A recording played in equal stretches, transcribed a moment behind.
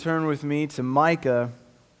Turn with me to Micah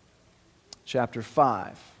chapter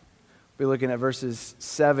 5. We'll be looking at verses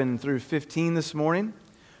 7 through 15 this morning.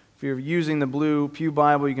 If you're using the Blue Pew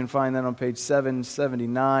Bible, you can find that on page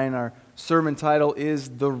 779. Our sermon title is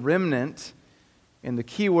The Remnant, and the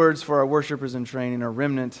key words for our worshipers in training are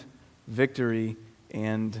remnant, victory,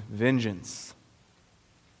 and vengeance.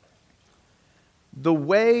 The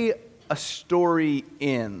way a story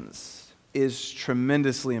ends is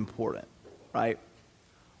tremendously important, right?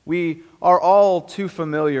 We are all too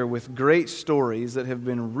familiar with great stories that have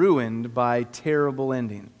been ruined by terrible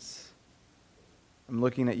endings. I'm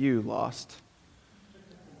looking at you, Lost.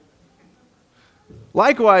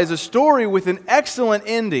 Likewise, a story with an excellent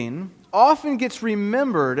ending often gets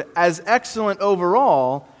remembered as excellent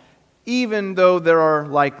overall, even though there are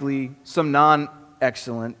likely some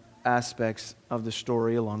non-excellent aspects of the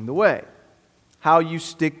story along the way. How you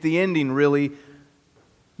stick the ending really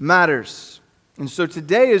matters. And so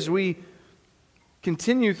today, as we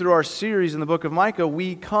continue through our series in the book of Micah,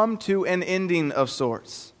 we come to an ending of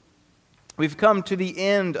sorts. We've come to the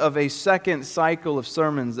end of a second cycle of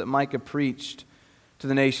sermons that Micah preached to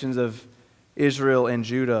the nations of Israel and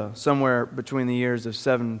Judah, somewhere between the years of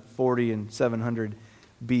 740 and 700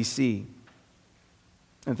 BC.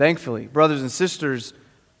 And thankfully, brothers and sisters,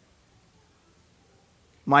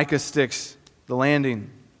 Micah sticks the landing.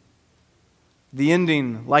 The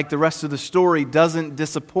ending, like the rest of the story, doesn't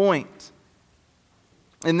disappoint.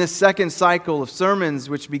 In this second cycle of sermons,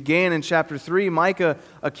 which began in chapter 3, Micah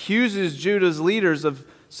accuses Judah's leaders of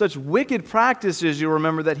such wicked practices, you'll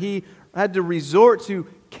remember, that he had to resort to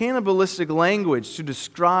cannibalistic language to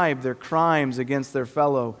describe their crimes against their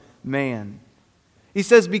fellow man. He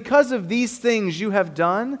says, because of these things you have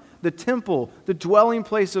done, the temple, the dwelling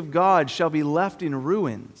place of God, shall be left in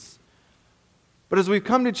ruins. But as we've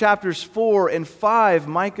come to chapters 4 and 5,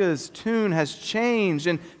 Micah's tune has changed,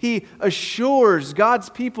 and he assures God's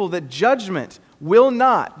people that judgment will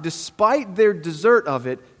not, despite their desert of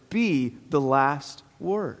it, be the last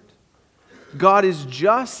word. God is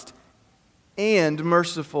just and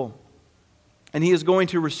merciful, and He is going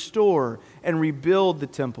to restore and rebuild the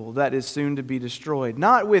temple that is soon to be destroyed.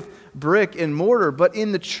 Not with brick and mortar, but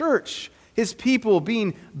in the church, His people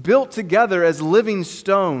being built together as living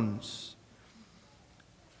stones.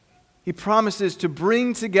 He promises to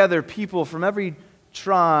bring together people from every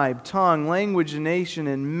tribe, tongue, language, and nation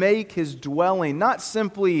and make His dwelling not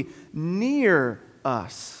simply near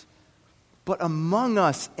us, but among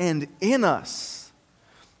us and in us.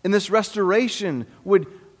 And this restoration would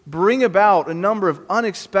bring about a number of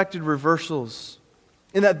unexpected reversals,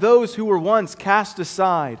 in that those who were once cast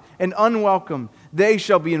aside and unwelcome, they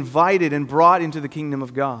shall be invited and brought into the kingdom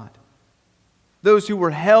of God. Those who were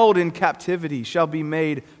held in captivity shall be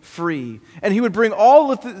made free. And He would bring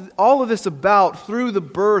all of this about through the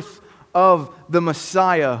birth of the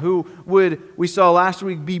Messiah, who would, we saw last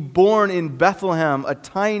week, be born in Bethlehem, a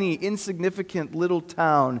tiny, insignificant little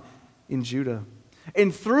town in Judah.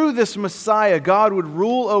 And through this Messiah, God would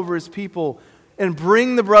rule over His people and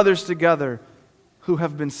bring the brothers together who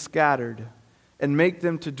have been scattered and make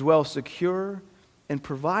them to dwell secure and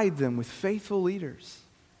provide them with faithful leaders.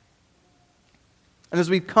 And as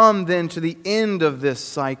we come then to the end of this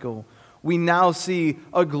cycle, we now see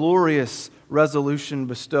a glorious resolution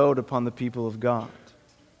bestowed upon the people of God.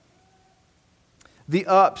 The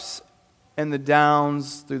ups and the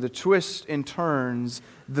downs, through the twists and turns,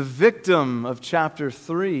 the victim of chapter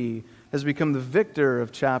 3 has become the victor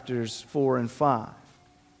of chapters 4 and 5.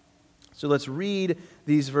 So let's read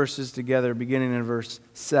these verses together, beginning in verse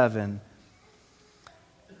 7.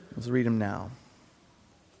 Let's read them now.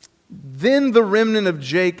 Then the remnant of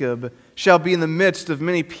Jacob shall be in the midst of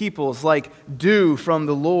many peoples, like dew from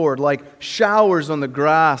the Lord, like showers on the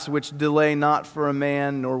grass, which delay not for a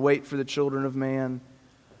man, nor wait for the children of man.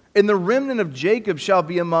 And the remnant of Jacob shall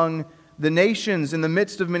be among the nations, in the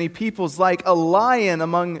midst of many peoples, like a lion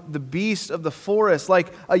among the beasts of the forest,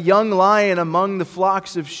 like a young lion among the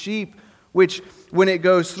flocks of sheep, which, when it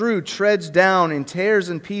goes through, treads down and tears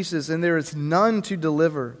in pieces, and there is none to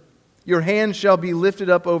deliver. Your hand shall be lifted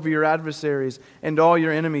up over your adversaries, and all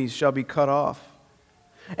your enemies shall be cut off.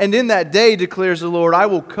 And in that day, declares the Lord, I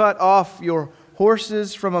will cut off your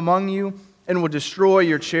horses from among you, and will destroy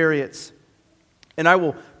your chariots. And I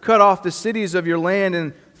will cut off the cities of your land,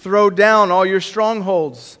 and throw down all your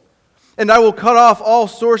strongholds. And I will cut off all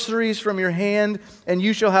sorceries from your hand, and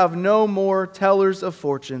you shall have no more tellers of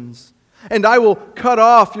fortunes. And I will cut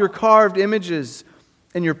off your carved images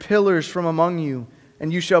and your pillars from among you,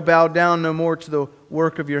 and you shall bow down no more to the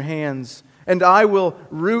work of your hands. And I will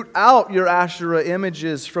root out your Asherah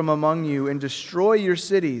images from among you and destroy your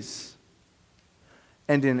cities.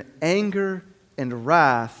 and in anger and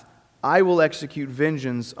wrath I will execute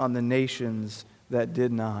vengeance on the nations that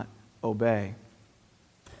did not obey.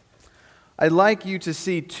 I'd like you to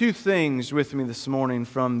see two things with me this morning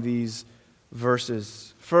from these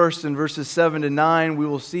verses. First, in verses 7 to 9, we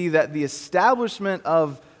will see that the establishment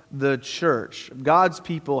of the church, God's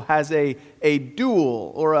people, has a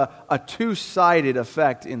dual or a two-sided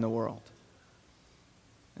effect in the world.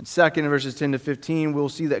 And second, in verses 10 to 15, we'll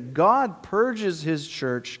see that God purges His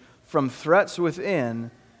church from threats within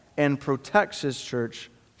and protects His church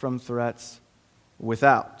from threats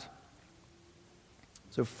without.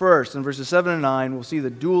 So first, in verses 7 and 9, we'll see the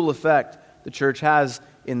dual effect the church has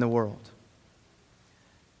in the world.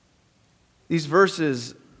 These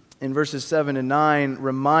verses, in verses 7 and 9,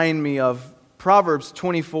 remind me of Proverbs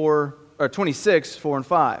 26, 4 and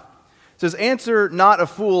 5. It says, "Answer not a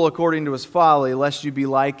fool according to his folly, lest you be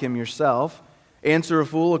like him yourself. Answer a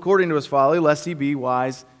fool according to his folly, lest he be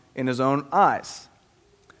wise in his own eyes."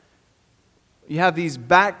 You have these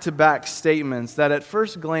back-to-back statements that at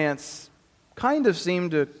first glance kind of seem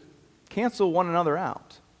to cancel one another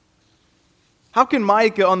out. How can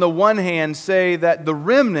Micah, on the one hand, say that the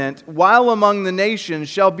remnant, while among the nations,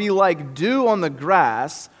 shall be like dew on the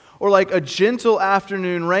grass, or like a gentle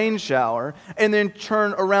afternoon rain shower, and then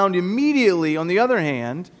turn around immediately, on the other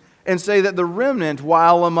hand, and say that the remnant,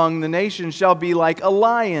 while among the nations, shall be like a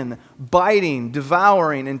lion, biting,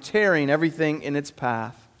 devouring, and tearing everything in its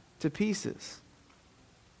path to pieces?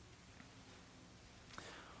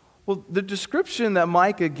 Well, the description that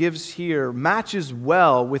Micah gives here matches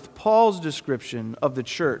well with Paul's description of the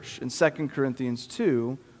church in 2 Corinthians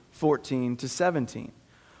 2, 14 to 17.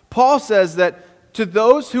 Paul says that to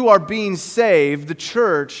those who are being saved, the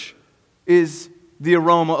church is the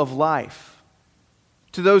aroma of life.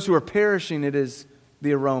 To those who are perishing, it is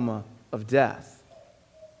the aroma of death.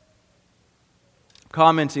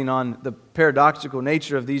 Commenting on the paradoxical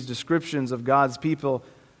nature of these descriptions of God's people,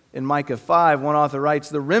 in Micah 5, one author writes,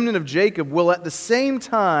 "The remnant of Jacob will at the same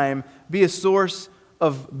time be a source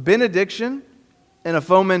of benediction and a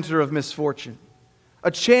fomenter of misfortune,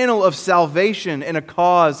 a channel of salvation and a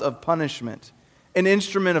cause of punishment, an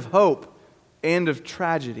instrument of hope and of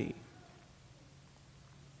tragedy."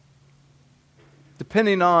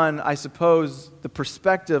 Depending on, I suppose, the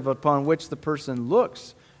perspective upon which the person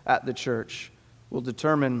looks at the church will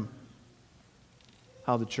determine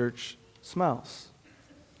how the church smells.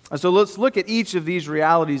 And so let's look at each of these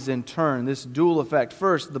realities in turn, this dual effect.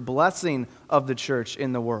 First, the blessing of the church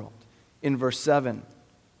in the world. In verse 7,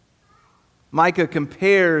 Micah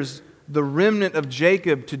compares the remnant of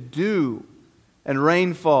Jacob to dew and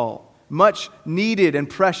rainfall, much needed and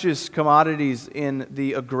precious commodities in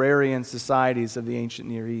the agrarian societies of the ancient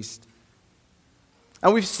Near East.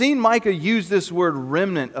 And we've seen Micah use this word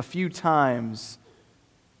remnant a few times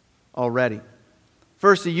already.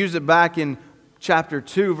 First, he used it back in chapter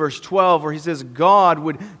 2, verse 12, where he says God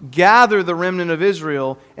would gather the remnant of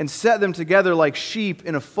Israel and set them together like sheep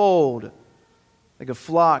in a fold, like a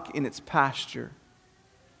flock in its pasture.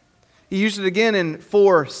 He used it again in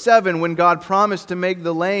 4:7 when God promised to make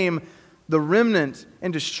the lame the remnant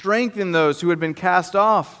and to strengthen those who had been cast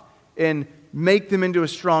off and make them into a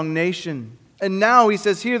strong nation. And now he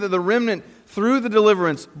says here that the remnant, through the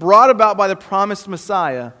deliverance brought about by the promised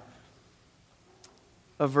Messiah,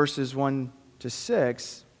 of verses 1 to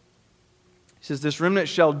 6, he says, "This remnant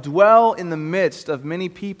shall dwell in the midst of many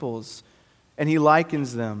peoples," and he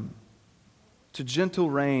likens them to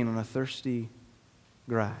gentle rain on a thirsty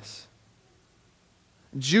grass.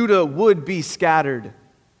 Judah would be scattered.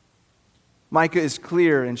 Micah is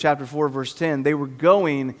clear in chapter 4, verse 10. They were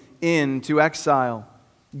going into exile,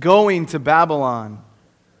 going to Babylon.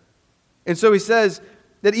 And so he says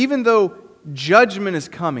that even though judgment is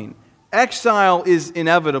coming, exile is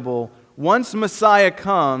inevitable, once Messiah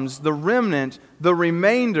comes, the remnant, the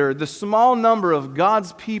remainder, the small number of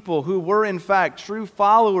God's people who were in fact true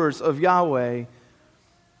followers of Yahweh,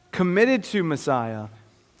 committed to Messiah,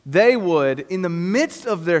 they would, in the midst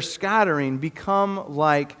of their scattering, become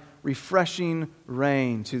like refreshing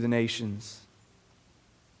rain to the nations.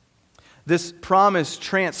 This promise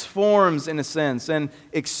transforms, in a sense, and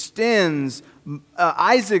extends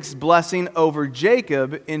Isaac's blessing over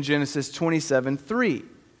Jacob in Genesis 27:3.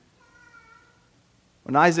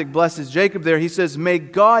 When Isaac blesses Jacob there, he says, "May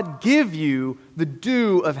God give you the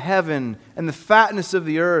dew of heaven and the fatness of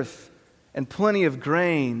the earth and plenty of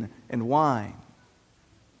grain and wine."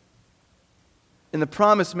 In the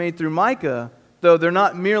promise made through Micah, though, they're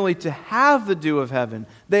not merely to have the dew of heaven,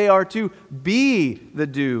 they are to be the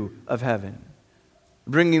dew of heaven,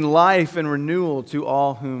 bringing life and renewal to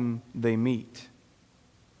all whom they meet.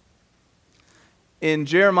 In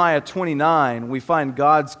Jeremiah 29, we find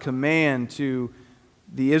God's command to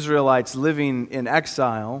the Israelites living in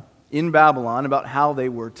exile in Babylon about how they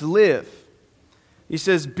were to live. He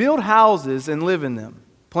says, "Build houses and live in them.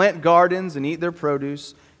 Plant gardens and eat their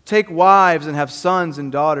produce. Take wives and have sons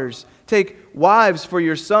and daughters. Take wives for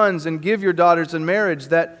your sons and give your daughters in marriage,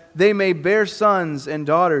 that they may bear sons and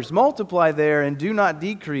daughters. Multiply there and do not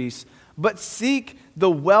decrease, but seek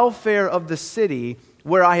the welfare of the city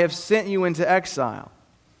where I have sent you into exile,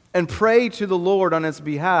 and pray to the Lord on its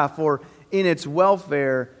behalf, for in its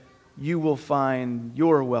welfare you will find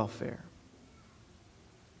your welfare."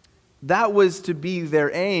 That was to be their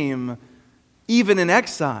aim, even in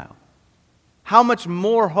exile. How much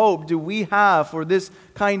more hope do we have for this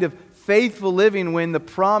kind of faithful living when the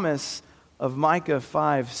promise of Micah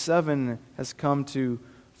 5:7 has come to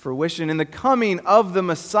fruition? In the coming of the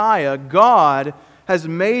Messiah, God has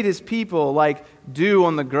made His people like dew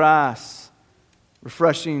on the grass,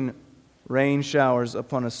 refreshing rain showers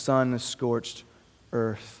upon a sun-scorched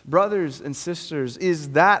earth. Brothers and sisters,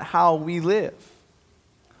 is that how we live?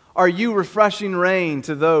 Are you refreshing rain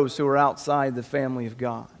to those who are outside the family of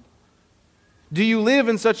God? Do you live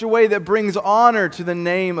in such a way that brings honor to the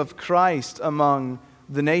name of Christ among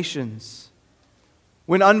the nations?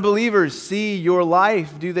 When unbelievers see your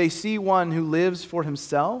life, do they see one who lives for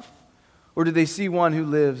himself, or do they see one who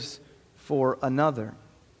lives for another?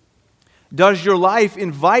 Does your life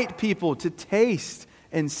invite people to taste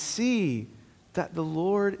and see that the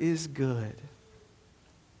Lord is good?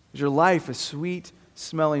 Is your life a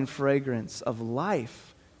sweet-smelling fragrance of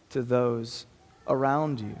life to those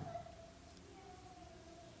around you?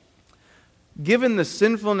 Given the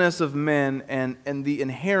sinfulness of men and the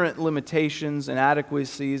inherent limitations and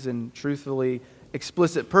inadequacies and truthfully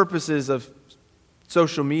explicit purposes of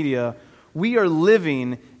social media, we are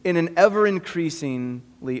living in an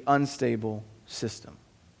ever-increasingly unstable system.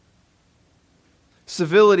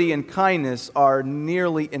 Civility and kindness are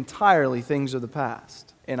nearly entirely things of the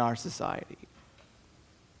past in our society.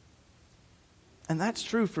 And that's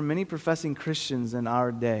true for many professing Christians in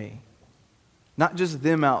our day. Not just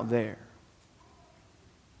them out there.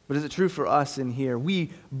 But is it true for us in here?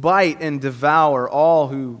 We bite and devour all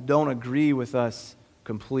who don't agree with us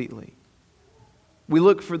completely. We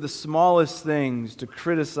look for the smallest things to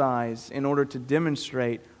criticize in order to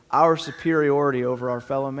demonstrate our superiority over our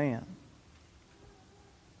fellow man.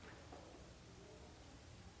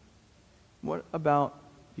 What about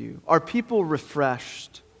you? Are people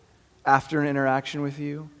refreshed after an interaction with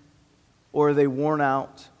you? Or are they worn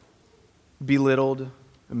out, belittled,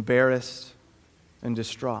 embarrassed, and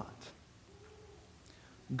distraught?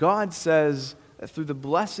 God says that through the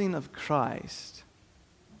blessing of Christ,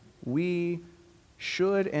 we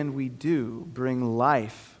should and we do bring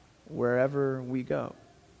life wherever we go.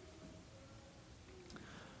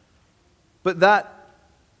 But that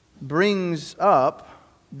brings up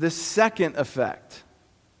the second effect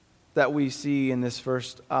that we see in this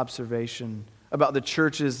first observation about the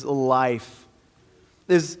church's life.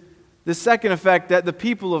 Is the second effect that the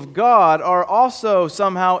people of God are also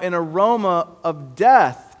somehow an aroma of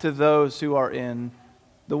death to those who are in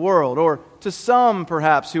the world, or to some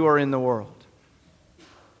perhaps who are in the world.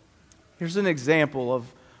 Here's an example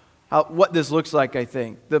of what this looks like, I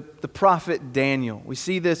think. The prophet Daniel. We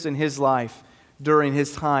see this in his life during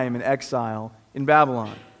his time in exile in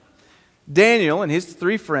Babylon. Daniel and his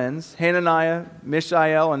three friends, Hananiah,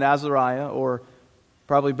 Mishael, and Azariah, or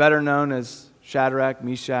probably better known as Shadrach,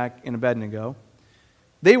 Meshach, and Abednego,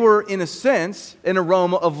 they were, in a sense, an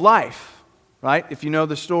aroma of life, right? If you know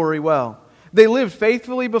the story well. They lived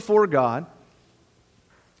faithfully before God,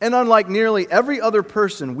 and unlike nearly every other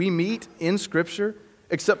person we meet in Scripture,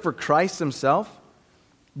 except for Christ Himself,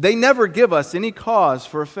 they never give us any cause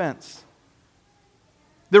for offense.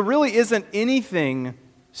 There really isn't anything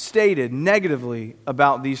stated negatively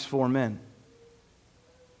about these four men.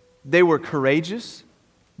 They were courageous,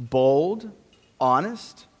 bold,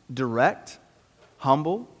 honest, direct,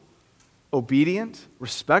 humble, obedient,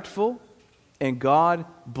 respectful, and God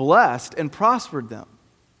blessed and prospered them.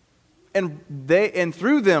 And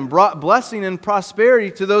through them brought blessing and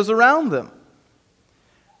prosperity to those around them.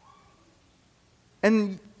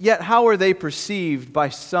 And yet, how are they perceived by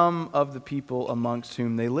some of the people amongst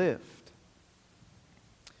whom they lived?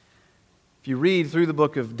 If you read through the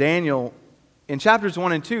book of Daniel, in chapters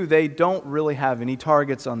 1 and 2, they don't really have any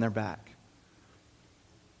targets on their back.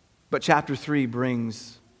 But chapter 3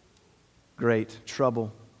 brings great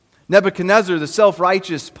trouble. Nebuchadnezzar, the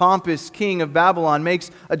self-righteous, pompous king of Babylon, makes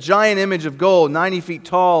a giant image of gold, 90 feet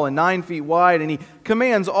tall and 9 feet wide, and he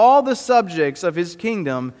commands all the subjects of his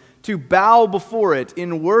kingdom to bow before it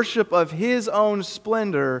in worship of his own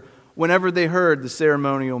splendor whenever they heard the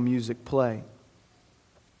ceremonial music play.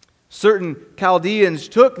 Certain Chaldeans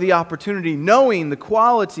took the opportunity, knowing the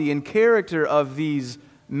quality and character of these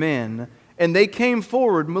men, and they came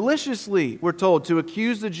forward maliciously, we're told, to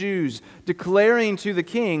accuse the Jews, declaring to the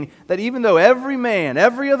king that even though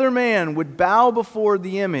every other man would bow before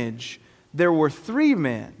the image, there were 3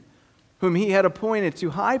 men whom he had appointed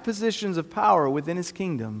to high positions of power within his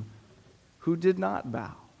kingdom who did not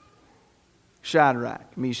bow: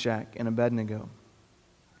 Shadrach, Meshach, and Abednego.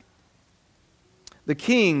 The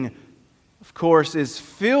king, of course, is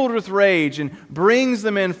filled with rage and brings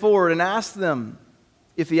the men forward and asks them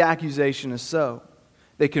if the accusation is so.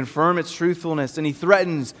 They confirm its truthfulness, and he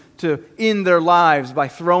threatens to end their lives by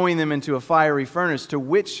throwing them into a fiery furnace, to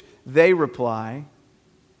which they reply,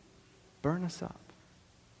 "Burn us up.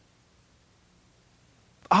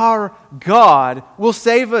 Our God will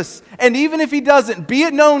save us, and even if he doesn't, be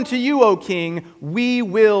it known to you, O king, we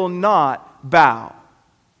will not bow."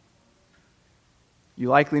 You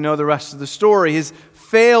likely know the rest of the story. His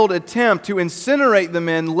failed attempt to incinerate the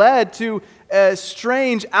men led to a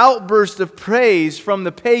strange outburst of praise from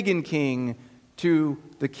the pagan king to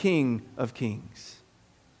the King of Kings.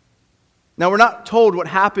 Now, we're not told what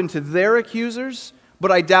happened to their accusers,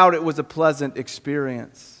 but I doubt it was a pleasant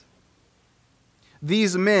experience.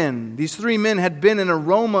 These 3 men had been an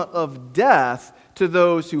aroma of death to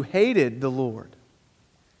those who hated the Lord.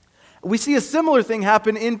 We see a similar thing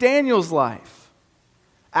happen in Daniel's life.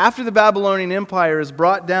 After the Babylonian Empire is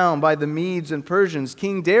brought down by the Medes and Persians,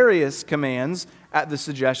 King Darius commands, at the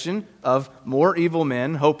suggestion of more evil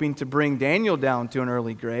men hoping to bring Daniel down to an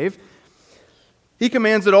early grave, he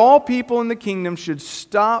commands that all people in the kingdom should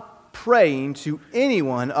stop praying to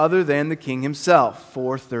anyone other than the king himself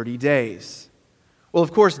for 30 days. Well,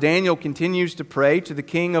 of course, Daniel continues to pray to the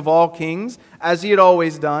King of all kings, as he had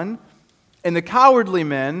always done, and the cowardly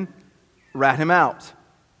men rat him out.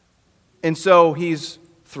 And so he's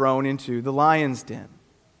thrown into the lion's den.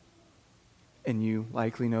 And you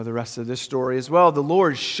likely know the rest of this story as well. The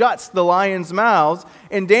Lord shuts the lions' mouths,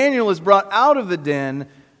 and Daniel is brought out of the den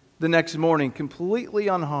the next morning completely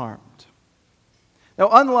unharmed. Now,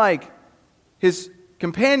 unlike his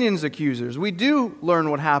companions' accusers, we do learn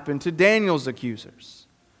what happened to Daniel's accusers.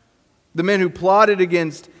 The men who plotted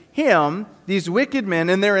against him, these wicked men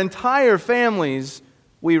and their entire families,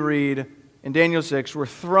 we read in Daniel 6, were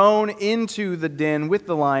thrown into the den with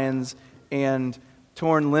the lions and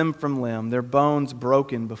torn limb from limb, their bones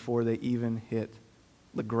broken before they even hit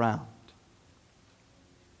the ground.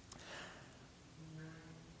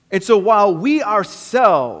 And so while we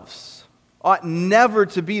ourselves ought never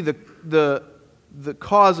to be the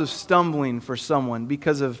cause of stumbling for someone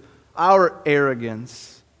because of our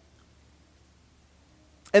arrogance,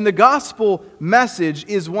 and the gospel message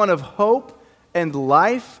is one of hope and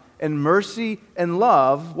life and mercy and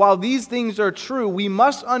love, while these things are true, we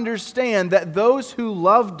must understand that those who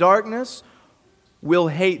love darkness will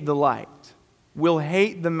hate the light, will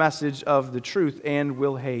hate the message of the truth, and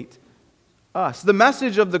will hate us. The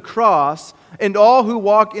message of the cross and all who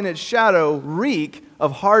walk in its shadow reek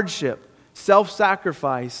of hardship,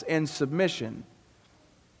 self-sacrifice, and submission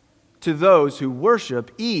to those who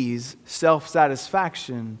worship ease,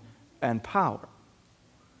 self-satisfaction, and power.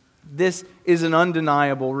 This is an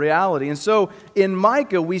undeniable reality. And so in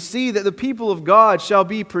Micah, we see that the people of God shall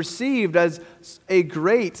be perceived as a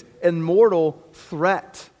great and mortal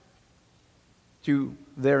threat to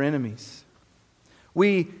their enemies.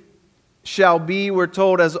 We shall be, we're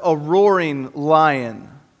told, as a roaring lion,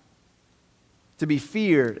 to be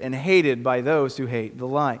feared and hated by those who hate the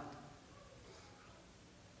light.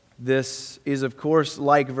 This is, of course,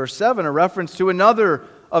 like verse 7, a reference to another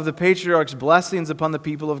of the patriarch's blessings upon the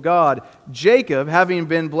people of God. Jacob, having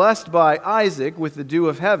been blessed by Isaac with the dew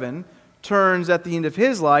of heaven, turns at the end of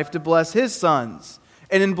his life to bless his sons.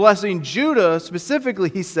 And in blessing Judah specifically,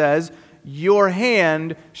 he says, "Your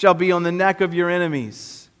hand shall be on the neck of your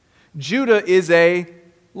enemies." Judah is a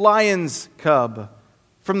lion's cub.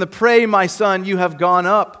 From the prey, my son, you have gone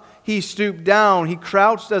up. He stooped down. He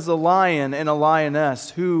crouched as a lion and a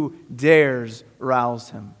lioness. Who dares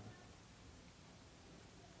rouse him?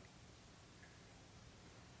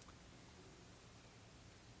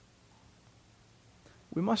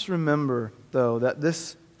 We must remember, though, that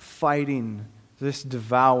this fighting, this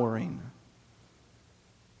devouring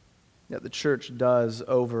that the church does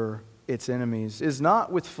over its enemies is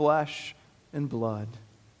not with flesh and blood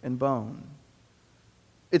and bone.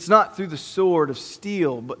 It's not through the sword of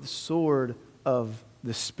steel, but the sword of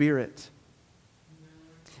the Spirit.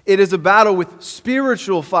 It is a battle with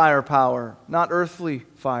spiritual firepower, not earthly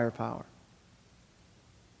firepower.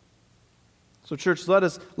 So, church, let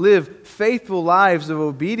us live faithful lives of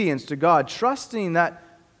obedience to God, trusting that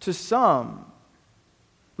to some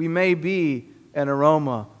we may be an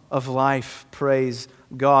aroma of life, praise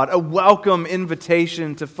God, a welcome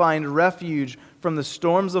invitation to find refuge from the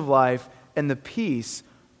storms of life and the peace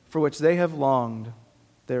for which they have longed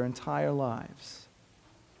their entire lives.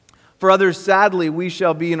 For others, sadly, we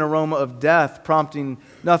shall be an aroma of death, prompting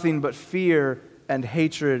nothing but fear and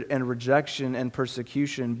hatred and rejection and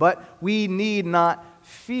persecution. But we need not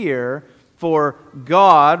fear, for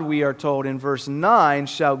God, we are told in verse 9,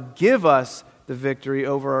 shall give us the victory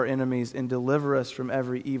over our enemies and deliver us from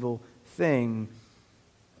every evil thing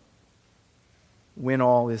when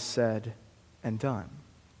all is said and done.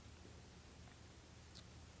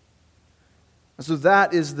 So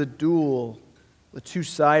that is the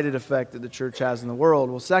two-sided effect that the church has in the world.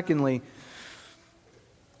 Well, secondly,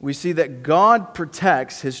 we see that God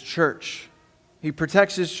protects His church. He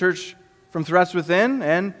protects His church from threats within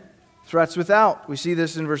and threats without. We see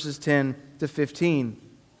this in verses 10 to 15.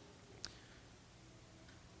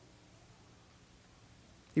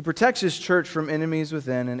 He protects His church from enemies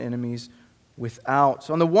within and enemies without.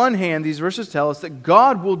 So on the one hand, these verses tell us that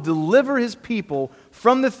God will deliver His people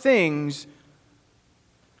from the things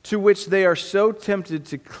to which they are so tempted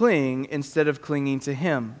to cling instead of clinging to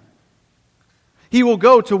Him. He will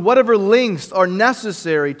go to whatever lengths are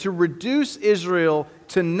necessary to reduce Israel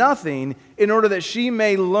to nothing in order that she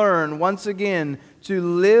may learn once again to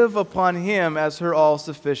live upon Him as her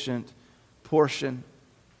all-sufficient portion.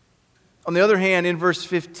 On the other hand, in verse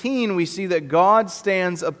 15, we see that God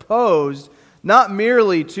stands opposed not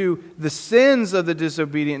merely to the sins of the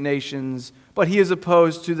disobedient nations, but He is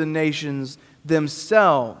opposed to the nations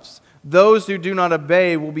themselves. Those who do not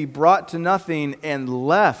obey will be brought to nothing and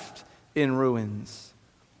left in ruins.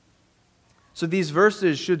 So these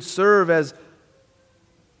verses should serve as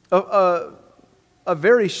a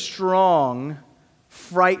very strong,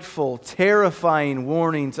 frightful, terrifying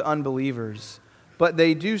warning to unbelievers. But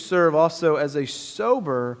they do serve also as a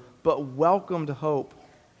sober but welcomed hope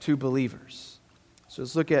to believers. So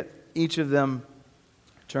let's look at each of them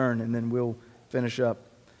turn and then we'll finish up.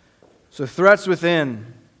 So threats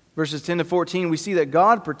within. Verses 10 to 14, we see that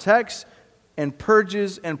God protects and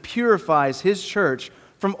purges and purifies His church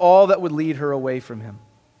from all that would lead her away from Him.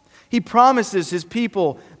 He promises His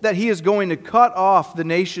people that He is going to cut off the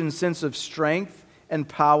nation's sense of strength and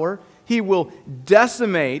power. He will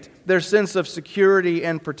decimate their sense of security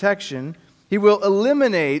and protection. He will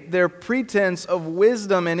eliminate their pretense of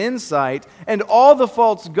wisdom and insight, and all the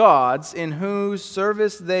false gods in whose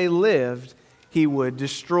service they lived, He would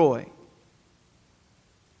destroy.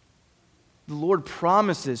 The Lord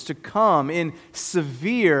promises to come in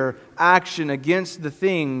severe action against the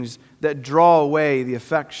things that draw away the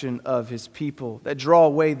affection of His people, that draw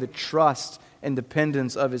away the trust and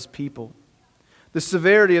dependence of His people. The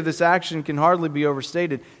severity of this action can hardly be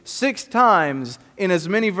overstated. 6 times in as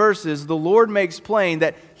many verses, the Lord makes plain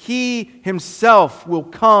that He Himself will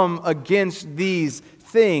come against these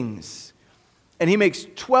things. And He makes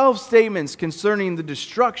 12 statements concerning the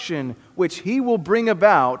destruction which He will bring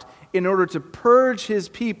about in order to purge His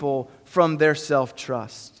people from their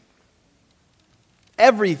self-trust.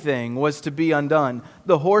 Everything was to be undone.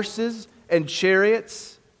 The horses and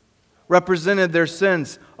chariots represented their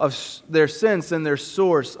sense and their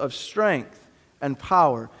source of strength and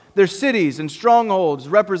power. Their cities and strongholds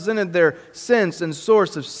represented their sense and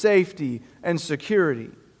source of safety and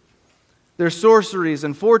security. Their sorceries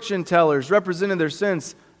and fortune tellers represented their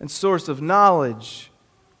sense and source of knowledge.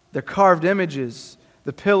 Their carved images,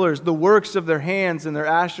 the pillars, the works of their hands, and their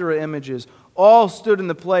Asherah images all stood in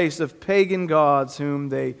the place of pagan gods whom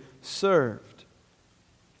they served.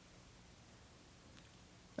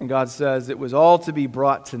 And God says it was all to be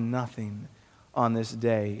brought to nothing on this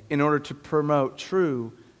day in order to promote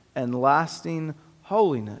true and lasting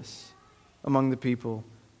holiness among the people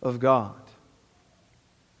of God.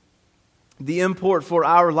 The import for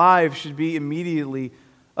our lives should be immediately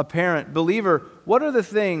apparent. Believer, what are the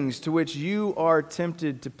things to which you are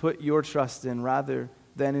tempted to put your trust in rather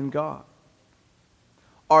than in God?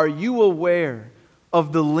 Are you aware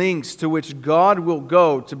of the lengths to which God will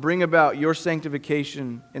go to bring about your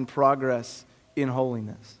sanctification and progress in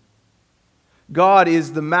holiness? God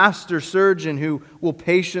is the master surgeon who will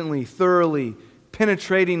patiently, thoroughly,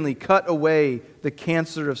 penetratingly cut away the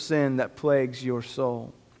cancer of sin that plagues your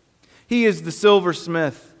soul. He is the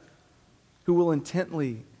silversmith who will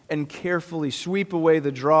intently and carefully sweep away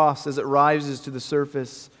the dross as it rises to the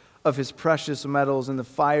surface of his precious metals in the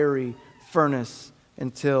fiery furnace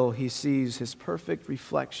until he sees his perfect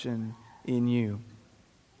reflection in you.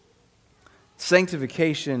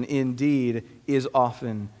 Sanctification, indeed, is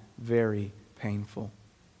often very painful.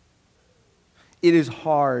 It is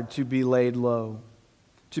hard to be laid low,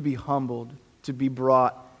 to be humbled, to be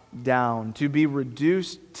brought down, to be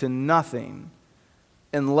reduced to nothing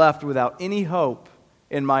and left without any hope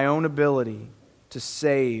in my own ability to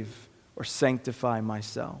save or sanctify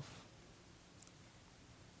myself.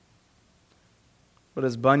 But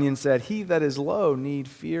as Bunyan said, he that is low need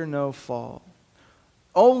fear no fall.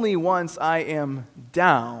 Only once I am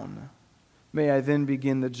down may I then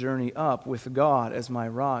begin the journey up with God as my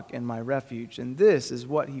rock and my refuge. And this is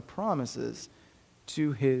what he promises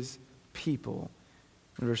to his people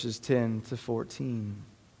in verses 10 to 14.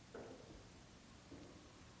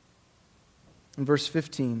 In verse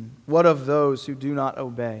 15, what of those who do not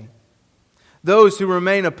obey? Those who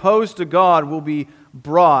remain opposed to God will be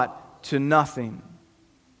brought to nothing.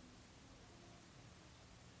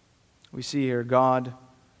 We see here God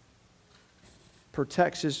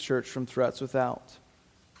protects his church from threats without.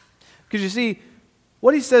 Because you see,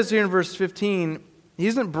 what he says here in verse 15, he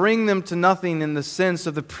doesn't bring them to nothing in the sense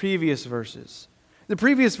of the previous verses. The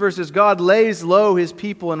previous verses, God lays low his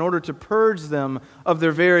people in order to purge them of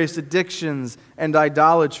their various addictions and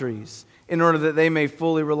idolatries, in order that they may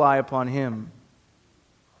fully rely upon him.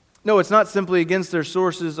 No, it's not simply against their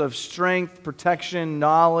sources of strength, protection,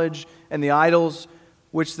 knowledge, and the idols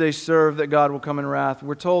which they serve that God will come in wrath.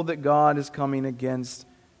 We're told that God is coming against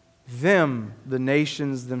them, the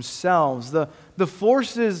nations themselves. The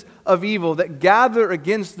forces of evil that gather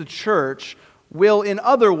against the church will, in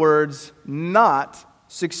other words, not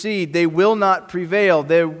succeed. They will not prevail.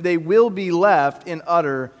 They will be left in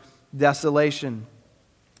utter desolation.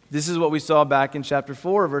 This is what we saw back in chapter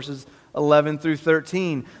 4, verses 11 through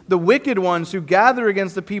 13. The wicked ones who gather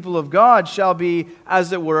against the people of God shall be,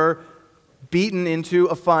 as it were, beaten into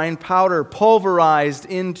a fine powder, pulverized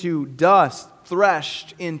into dust,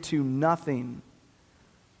 threshed into nothing.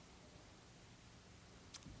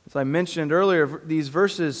 As I mentioned earlier, these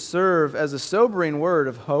verses serve as a sobering word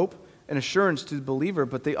of hope and assurance to the believer,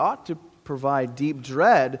 but they ought to provide deep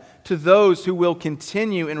dread to those who will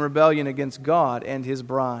continue in rebellion against God and his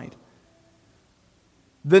bride.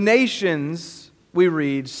 The nations, we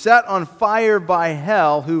read, set on fire by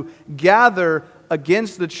hell, who gather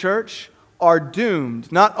against the church, are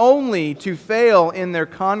doomed not only to fail in their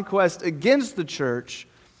conquest against the church,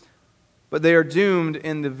 but they are doomed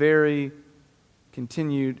in the very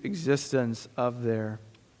continued existence of their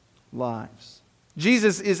lives.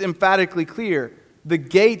 Jesus is emphatically clear. The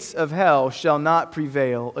gates of hell shall not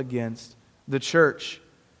prevail against the church.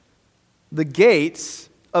 The gates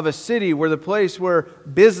of a city were the place where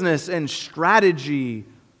business and strategy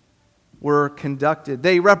were conducted.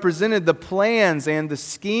 They represented the plans and the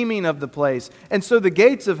scheming of the place. And so the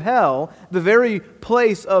gates of hell, the very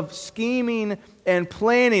place of scheming and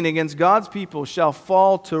planning against God's people, shall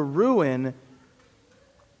fall to ruin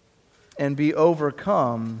and be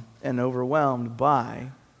overcome and overwhelmed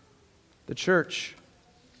by the church.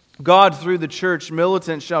 God, through the church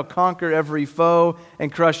militant, shall conquer every foe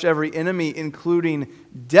and crush every enemy, including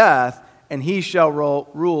death, and he shall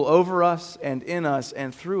rule over us and in us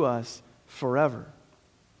and through us forever.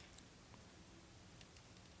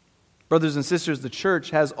 Brothers and sisters, the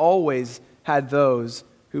church has always had those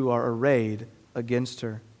who are arrayed against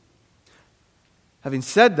her. Having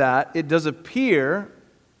said that, it does appear,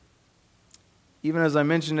 even as I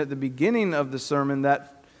mentioned at the beginning of the sermon,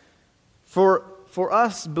 that for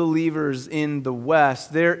us believers in the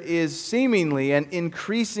West, there is seemingly an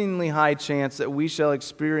increasingly high chance that we shall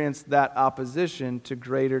experience that opposition to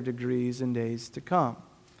greater degrees in days to come.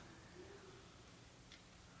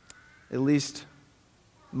 At least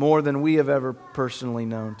more than we have ever personally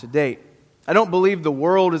known to date. I don't believe the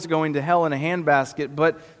world is going to hell in a handbasket,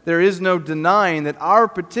 but there is no denying that our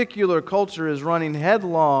particular culture is running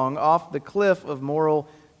headlong off the cliff of moral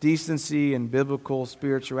decency and biblical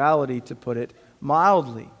spirituality, to put it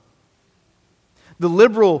mildly. The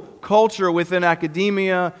liberal culture within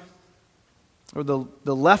academia, or the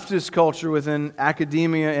leftist culture within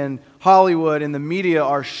academia and Hollywood and the media,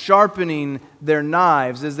 are sharpening their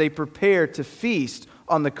knives as they prepare to feast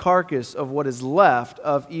on the carcass of what is left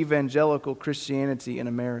of evangelical Christianity in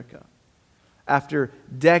America after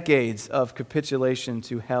decades of capitulation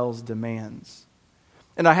to hell's demands.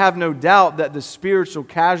 And I have no doubt that the spiritual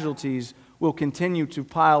casualties will continue to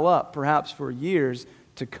pile up, perhaps for years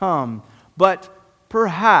to come. But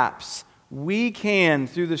perhaps we can,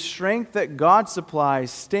 through the strength that God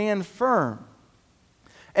supplies, stand firm.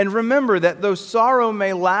 And remember that though sorrow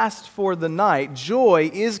may last for the night, joy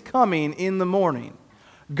is coming in the morning.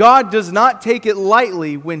 God does not take it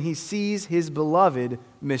lightly when He sees His beloved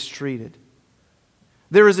mistreated.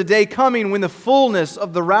 There is a day coming when the fullness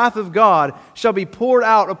of the wrath of God shall be poured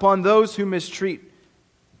out upon those who mistreat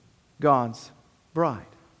God's bride.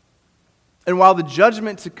 And while the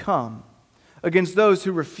judgment to come against those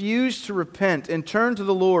who refuse to repent and turn to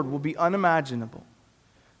the Lord will be unimaginable,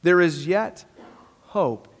 there is yet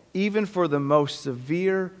hope, even for the most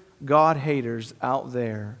severe God haters out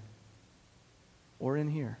there or in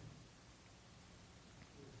here.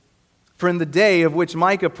 For in the day of which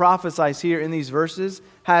Micah prophesies here in these verses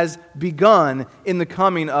has begun in the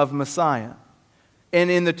coming of Messiah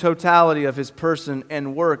and in the totality of His person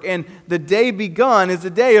and work. And the day begun is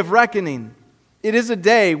a day of reckoning. It is a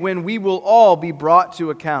day when we will all be brought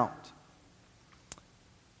to account.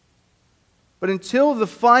 But until the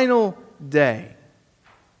final day,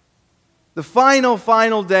 the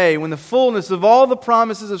final day when the fullness of all the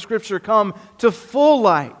promises of Scripture come to full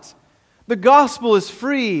light, the gospel is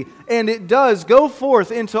free, and it does go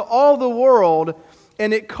forth into all the world,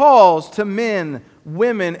 and it calls to men,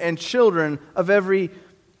 women, and children of every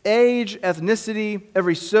age, ethnicity,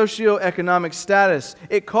 every socioeconomic status.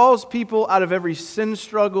 It calls people out of every sin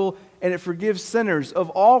struggle, and it forgives sinners of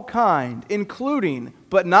all kind, including,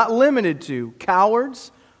 but not limited to,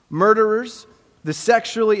 cowards, murderers, the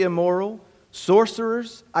sexually immoral,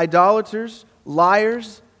 sorcerers, idolaters,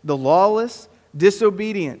 liars, the lawless,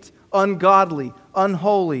 disobedient, ungodly,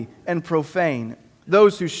 unholy, and profane,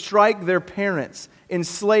 those who strike their parents,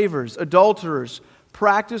 enslavers, adulterers,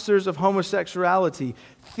 practicers of homosexuality,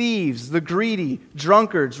 thieves, the greedy,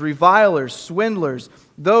 drunkards, revilers, swindlers,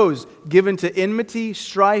 those given to enmity,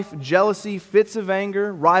 strife, jealousy, fits of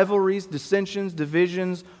anger, rivalries, dissensions,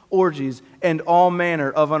 divisions, orgies, and all manner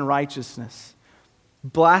of unrighteousness,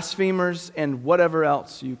 blasphemers, and whatever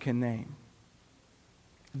else you can name.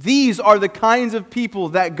 These are the kinds of people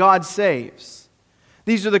that God saves.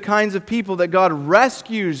 These are the kinds of people that God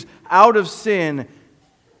rescues out of sin.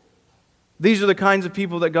 These are the kinds of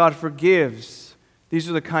people that God forgives. These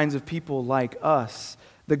are the kinds of people like us.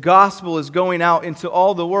 The gospel is going out into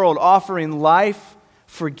all the world, offering life,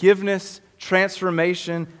 forgiveness,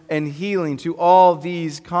 transformation, and healing to all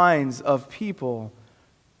these kinds of people.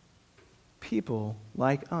 People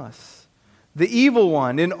like us. The evil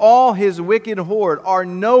one and all his wicked horde are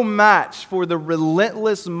no match for the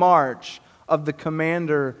relentless march of the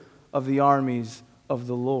commander of the armies of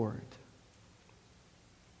the Lord.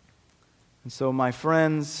 And so, my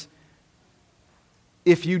friends,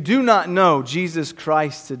 if you do not know Jesus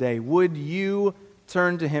Christ today, would you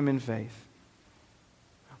turn to Him in faith?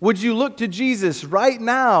 Would you look to Jesus right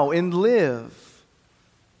now and live?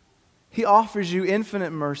 He offers you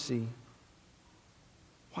infinite mercy.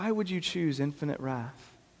 Why would you choose infinite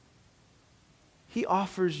wrath? He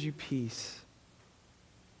offers you peace.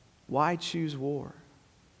 Why choose war?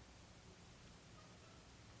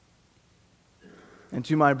 And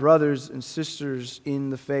to my brothers and sisters in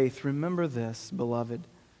the faith, remember this, beloved.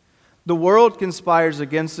 The world conspires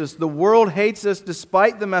against us. The world hates us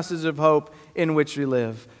despite the message of hope in which we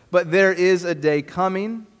live. But there is a day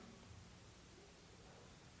coming,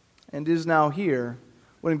 and is now here,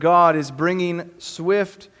 when God is bringing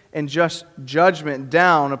swift and just judgment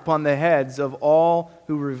down upon the heads of all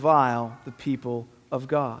who revile the people of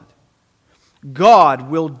God. God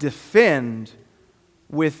will defend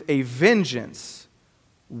with a vengeance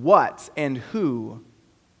what and who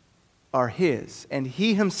are His, and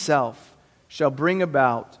He Himself shall bring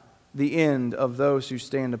about the end of those who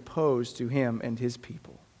stand opposed to Him and His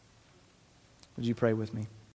people. Would you pray with me?